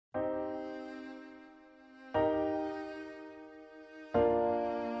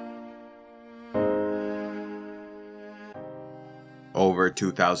Over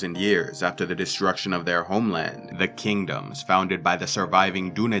 2,000 years after the destruction of their homeland, the kingdoms founded by the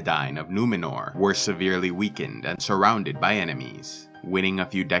surviving Dúnedain of Númenor were severely weakened and surrounded by enemies. Winning a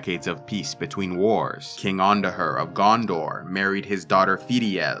few decades of peace between wars, King Arnor of Gondor married his daughter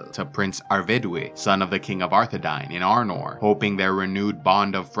Firiel to Prince Arvedui, son of the King of Arthedain in Arnor, hoping their renewed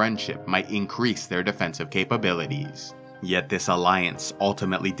bond of friendship might increase their defensive capabilities. Yet this alliance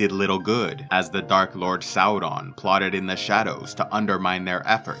ultimately did little good, as the Dark Lord Sauron plotted in the shadows to undermine their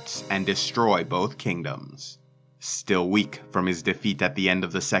efforts and destroy both kingdoms. Still weak from his defeat at the end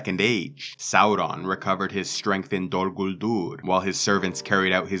of the Second Age, Sauron recovered his strength in Dol Guldur while his servants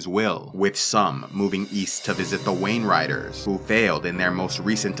carried out his will, with some moving east to visit the Wainriders, who failed in their most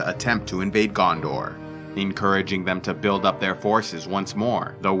recent attempt to invade Gondor. Encouraging them to build up their forces once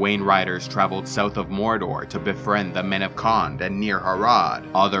more, the Wainriders traveled south of Mordor to befriend the Men of Khand and Nir-Harad,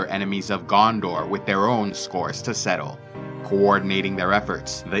 other enemies of Gondor with their own scores to settle. Coordinating their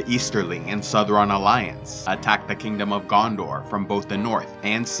efforts, the Easterling and Southron Alliance attacked the Kingdom of Gondor from both the north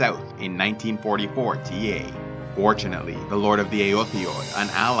and south in 1944 TA. Fortunately, the Lord of the Eotheod, an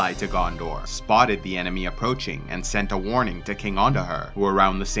ally to Gondor, spotted the enemy approaching and sent a warning to King Arnor, who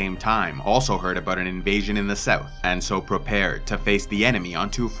around the same time also heard about an invasion in the south, and so prepared to face the enemy on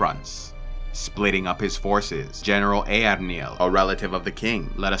two fronts. Splitting up his forces, General Eärnil, a relative of the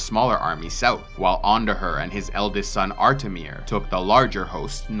king, led a smaller army south, while Arnor and his eldest son Artemir took the larger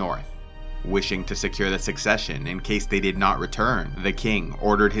host north. Wishing to secure the succession in case they did not return, the king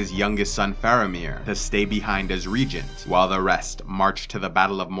ordered his youngest son Faramir to stay behind as regent, while the rest marched to the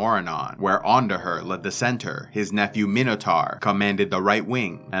Battle of Morannon, where Arnor led the center, his nephew Minotaur commanded the right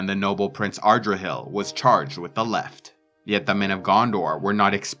wing, and the noble Prince Ardrihil was charged with the left. Yet the men of Gondor were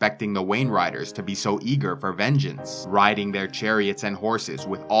not expecting the Wainriders to be so eager for vengeance, riding their chariots and horses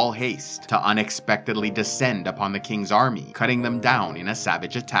with all haste to unexpectedly descend upon the king's army, cutting them down in a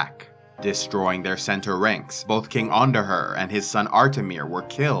savage attack. Destroying their center ranks, both King Arnor and his son Artemir were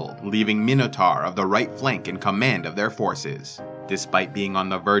killed, leaving Minotaur of the right flank in command of their forces. Despite being on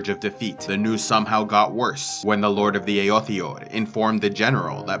the verge of defeat, the news somehow got worse when the Lord of the Eotheod informed the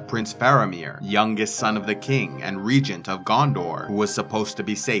general that Prince Faramir, youngest son of the king and regent of Gondor, who was supposed to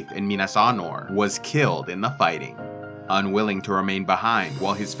be safe in Minas Anor, was killed in the fighting. Unwilling to remain behind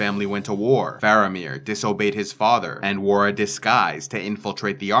while his family went to war, Faramir disobeyed his father and wore a disguise to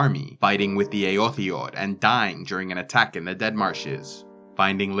infiltrate the army, fighting with the Eotheod and dying during an attack in the Dead Marshes.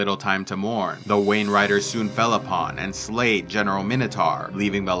 Finding little time to mourn, the Wainriders soon fell upon and slayed General Minotaur,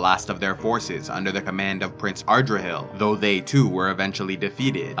 leaving the last of their forces under the command of Prince Ardrihil, though they too were eventually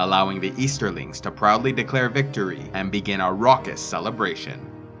defeated, allowing the Easterlings to proudly declare victory and begin a raucous celebration.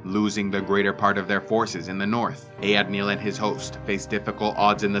 Losing the greater part of their forces in the north, Eärnil and his host faced difficult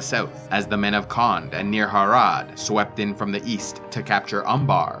odds in the south, as the men of Khand and Nir-Harad swept in from the east to capture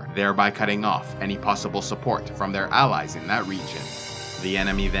Umbar, thereby cutting off any possible support from their allies in that region. The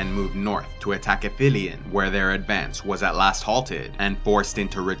enemy then moved north to attack Ithilien, where their advance was at last halted and forced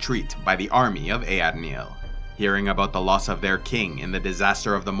into retreat by the army of Eärnil. Hearing about the loss of their king in the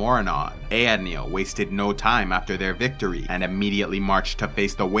disaster of the Morannon, Eärnil wasted no time after their victory and immediately marched to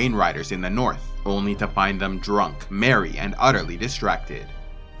face the Wainriders in the north, only to find them drunk, merry, and utterly distracted.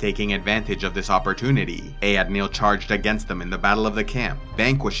 Taking advantage of this opportunity, Eärnil charged against them in the Battle of the Camp,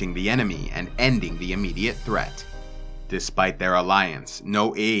 vanquishing the enemy and ending the immediate threat. Despite their alliance,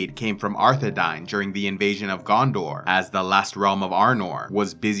 no aid came from Arthedain during the invasion of Gondor, as the last realm of Arnor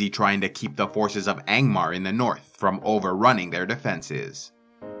was busy trying to keep the forces of Angmar in the north from overrunning their defenses.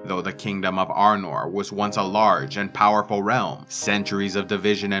 Though the kingdom of Arnor was once a large and powerful realm, centuries of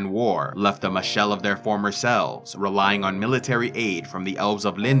division and war left them a shell of their former selves, relying on military aid from the elves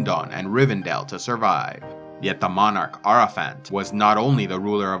of Lindon and Rivendell to survive. Yet the monarch Arafant was not only the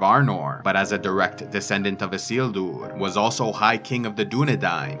ruler of Arnor, but as a direct descendant of Isildur, was also High King of the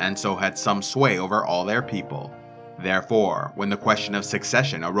Dúnedain, and so had some sway over all their people. Therefore, when the question of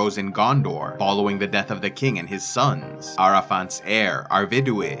succession arose in Gondor following the death of the king and his sons, Arafant's heir,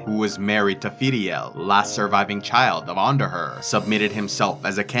 Arvedui, who was married to Firiel, last surviving child of Arnor, submitted himself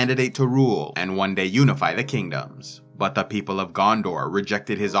as a candidate to rule and one day unify the kingdoms. But the people of Gondor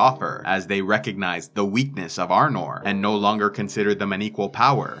rejected his offer, as they recognized the weakness of Arnor and no longer considered them an equal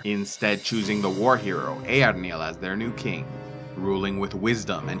power, instead choosing the war hero Eärnil as their new king. Ruling with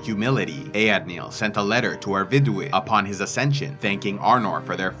wisdom and humility, Eärnil sent a letter to Arvedui upon his ascension, thanking Arnor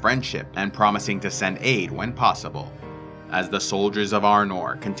for their friendship and promising to send aid when possible. As the soldiers of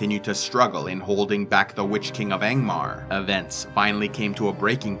Arnor continued to struggle in holding back the Witch King of Angmar, events finally came to a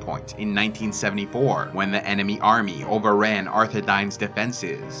breaking point in 1974 when the enemy army overran Arthedain's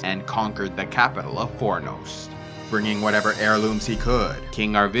defenses and conquered the capital of Fornost. bringing whatever heirlooms he could.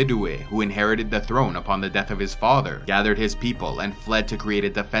 King Arvidue, who inherited the throne upon the death of his father, gathered his people and fled to create a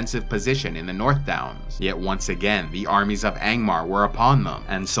defensive position in the North Downs. Yet once again, the armies of Angmar were upon them,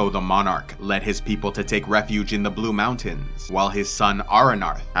 and so the monarch led his people to take refuge in the Blue Mountains, while his son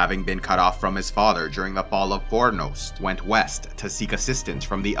Arnor, having been cut off from his father during the fall of Fornost, went west to seek assistance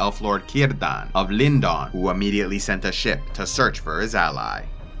from the elf lord Círdan of Lindon, who immediately sent a ship to search for his ally.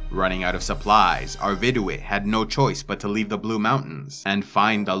 Running out of supplies, Arvidue had no choice but to leave the Blue Mountains and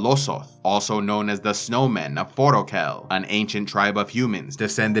find the Lossoth, also known as the Snowmen of Forokel, an ancient tribe of humans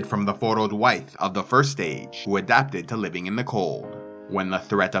descended from the Forod Wyth of the First Age, who adapted to living in the cold. When the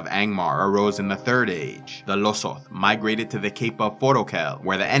threat of Angmar arose in the Third Age, the Lossoth migrated to the Cape of Forokel,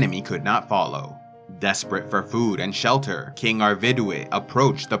 where the enemy could not follow. Desperate for food and shelter, King Arvidue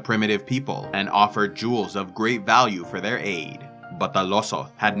approached the primitive people and offered jewels of great value for their aid. But the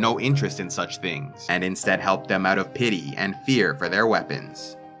Lossoth had no interest in such things, and instead helped them out of pity and fear for their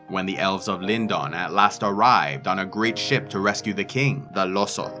weapons. When the elves of Lindon at last arrived on a great ship to rescue the king, the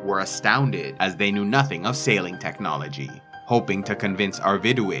Lossoth were astounded as they knew nothing of sailing technology. Hoping to convince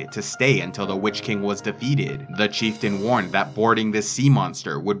Arvidue to stay until the Witch King was defeated, the chieftain warned that boarding this sea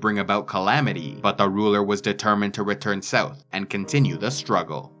monster would bring about calamity, but the ruler was determined to return south and continue the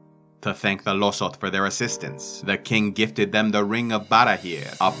struggle. To thank the Lossoth for their assistance, the king gifted them the Ring of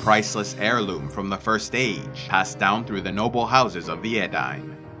Barahir, a priceless heirloom from the First Age, passed down through the noble houses of the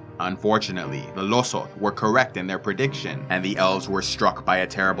Edain. Unfortunately, the Lossoth were correct in their prediction, and the elves were struck by a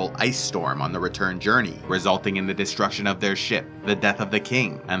terrible ice storm on the return journey, resulting in the destruction of their ship, the death of the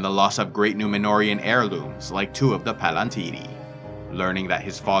king, and the loss of great Númenórean heirlooms like two of the Palantiri. Learning that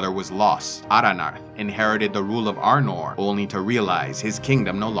his father was lost, Arnor inherited the rule of Arnor, only to realize his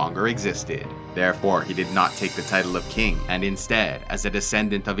kingdom no longer existed. Therefore, he did not take the title of king, and instead, as a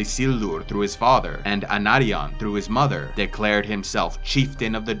descendant of Isildur through his father, and Anarion through his mother, declared himself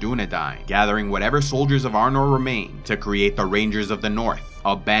chieftain of the Dunedain, gathering whatever soldiers of Arnor remained to create the Rangers of the North,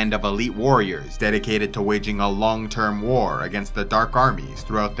 a band of elite warriors dedicated to waging a long-term war against the Dark Armies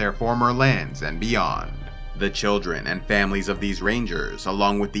throughout their former lands and beyond. The children and families of these rangers,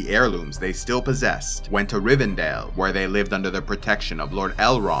 along with the heirlooms they still possessed, went to Rivendell, where they lived under the protection of Lord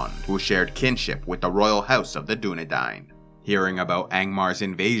Elrond, who shared kinship with the royal house of the Dunedain. Hearing about Angmar's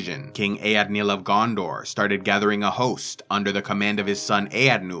invasion, King Eadnil of Gondor started gathering a host under the command of his son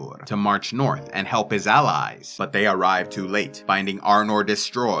Eadnur to march north and help his allies, but they arrived too late, finding Arnor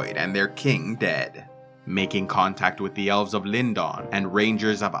destroyed and their king dead. Making contact with the elves of Lindon and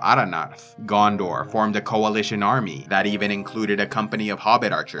rangers of Aranarth, Gondor formed a coalition army that even included a company of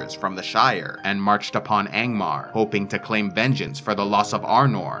hobbit archers from the Shire and marched upon Angmar, hoping to claim vengeance for the loss of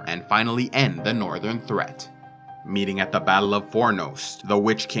Arnor and finally end the northern threat. Meeting at the Battle of Fornost, the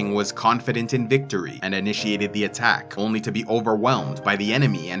Witch King was confident in victory and initiated the attack, only to be overwhelmed by the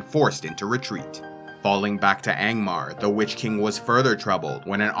enemy and forced into retreat. Falling back to Angmar, the Witch King was further troubled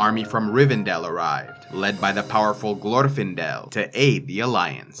when an army from Rivendell arrived, led by the powerful Glorfindel, to aid the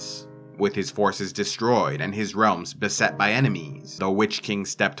alliance. With his forces destroyed and his realms beset by enemies, the Witch King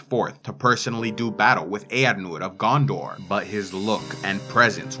stepped forth to personally do battle with Eadnur of Gondor, but his look and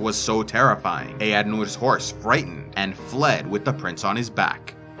presence was so terrifying, Eadnur's horse frightened and fled with the prince on his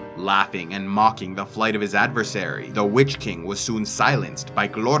back. Laughing and mocking the flight of his adversary, the Witch King was soon silenced by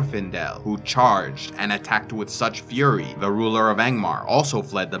Glorfindel, who charged and attacked with such fury, the ruler of Angmar also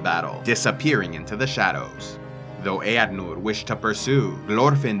fled the battle, disappearing into the shadows. Though Eadnur wished to pursue,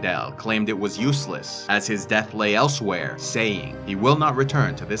 Glorfindel claimed it was useless, as his death lay elsewhere, saying, "He will not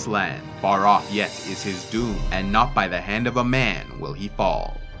return to this land. Far off yet is his doom, and not by the hand of a man will he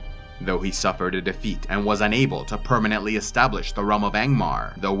fall." Though he suffered a defeat and was unable to permanently establish the realm of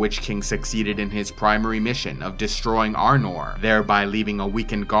Angmar, the Witch King succeeded in his primary mission of destroying Arnor, thereby leaving a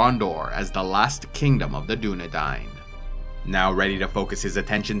weakened Gondor as the last kingdom of the Dunedain. Now ready to focus his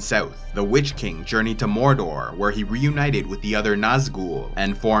attention south, the Witch King journeyed to Mordor, where he reunited with the other Nazgûl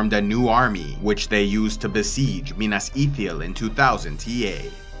and formed a new army, which they used to besiege Minas Ithil in 2000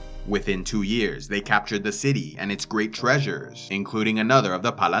 TA. Within 2 years, they captured the city and its great treasures, including another of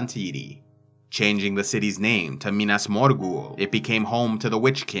the Palantiri. Changing the city's name to Minas Morgul, it became home to the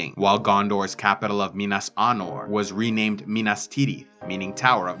Witch King, while Gondor's capital of Minas Anor was renamed Minas Tirith, meaning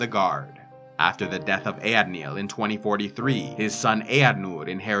Tower of the Guard. After the death of Eadnil in 2043, his son Eadnur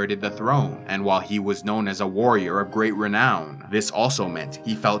inherited the throne, and while he was known as a warrior of great renown, this also meant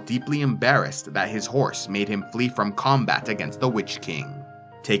he felt deeply embarrassed that his horse made him flee from combat against the Witch King.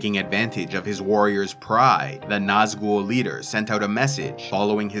 Taking advantage of his warrior's pride, the Nazgûl leader sent out a message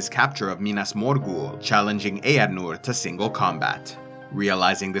following his capture of Minas Morgul, challenging Eadnur to single combat.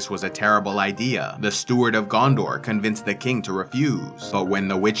 Realizing this was a terrible idea, the Steward of Gondor convinced the king to refuse. But when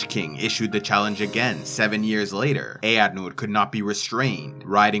the Witch King issued the challenge again 7 years later, Arnor could not be restrained,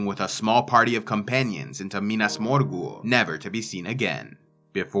 riding with a small party of companions into Minas Morgul, never to be seen again.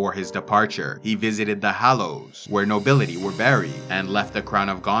 Before his departure, he visited the Hallows, where nobility were buried, and left the crown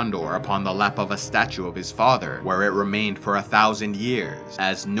of Gondor upon the lap of a statue of his father, where it remained for 1,000 years,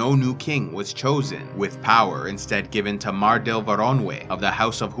 as no new king was chosen, with power instead given to Mardil Varonwe of the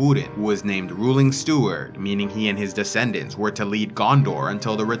House of Húrin, who was named ruling steward, meaning he and his descendants were to lead Gondor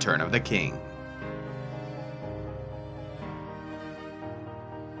until the return of the king.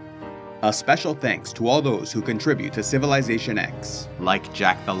 A special thanks to all those who contribute to Civilization X, like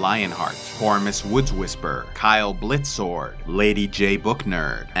Jack the Lionheart, Hormus Woodswhisper, Kyle Blitzsword, Lady J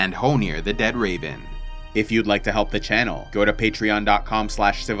Booknerd, and Honir the Dead Raven. If you'd like to help the channel, go to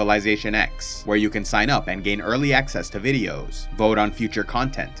patreon.com/civilizationx, where you can sign up and gain early access to videos, vote on future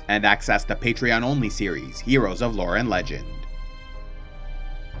content, and access the Patreon-only series, Heroes of Lore and Legend.